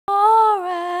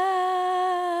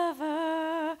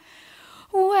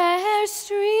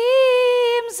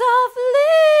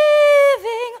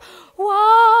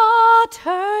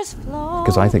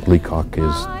because I think Leacock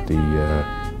is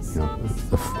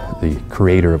the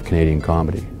creator of Canadian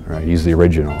comedy. Right? He's the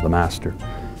original, the master.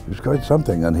 He was quite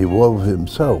something, and he wove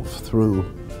himself through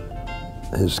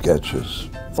his sketches.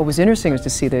 What was interesting was to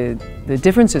see the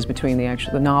differences between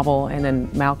the novel and then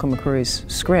Malcolm McCreary's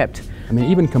script. I mean,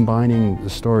 even combining the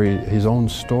story, his own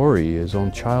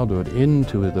childhood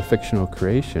into the fictional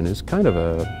creation is kind of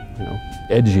a,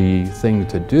 edgy thing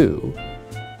to do.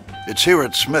 It's here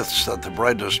at Smith's that the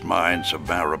brightest minds of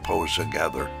Mariposa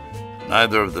gather.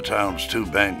 Neither of the town's two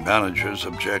bank managers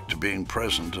object to being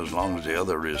present as long as the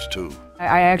other is too.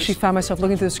 I actually found myself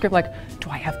looking through the script like, do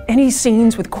I have any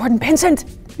scenes with Gordon Pinsent?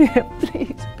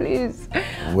 Please, please.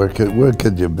 Where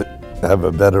could you have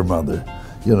a better mother,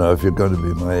 if you're going to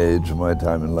be my age and my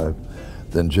time in life,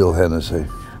 than Jill Hennessy?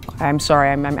 I'm sorry,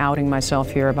 I'm outing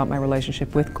myself here about my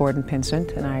relationship with Gordon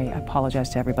Pinsent, and I apologize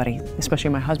to everybody,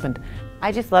 especially my husband.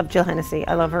 I just love Jill Hennessy.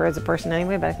 I love her as a person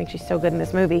anyway, but I think she's so good in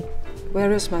this movie.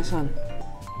 Where is my son?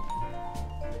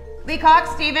 Leacock,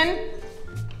 Stephen.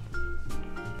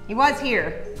 He was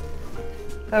here.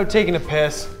 Oh, taking a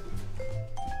piss.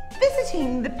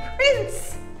 Visiting the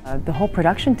prince. The whole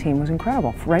production team was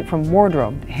incredible, right from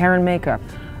wardrobe, hair and makeup,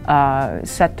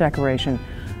 set decoration.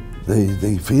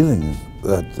 The feeling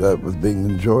that was being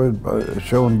enjoyed,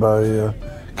 shown by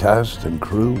cast and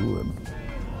crew,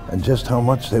 and just how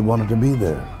much they wanted to be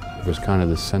there. It was kind of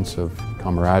this sense of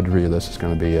camaraderie. This is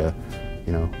going to be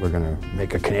we're going to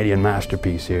make a Canadian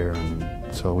masterpiece here,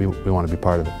 and so we want to be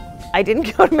part of it. I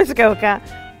didn't go to Muskoka.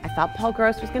 I thought Paul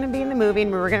Gross was going to be in the movie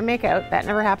and we were going to make out. That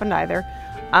never happened either.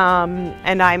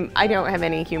 And I don't have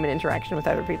any human interaction with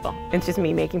other people. It's just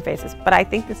me making faces. But I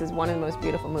think this is one of the most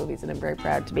beautiful movies, and I'm very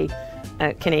proud to be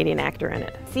a Canadian actor in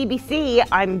it. CBC,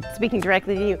 I'm speaking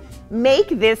directly to you, make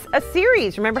this a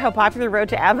series. Remember how popular Road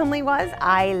to Avonlea was?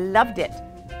 I loved it.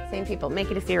 Same people,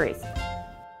 make it a series.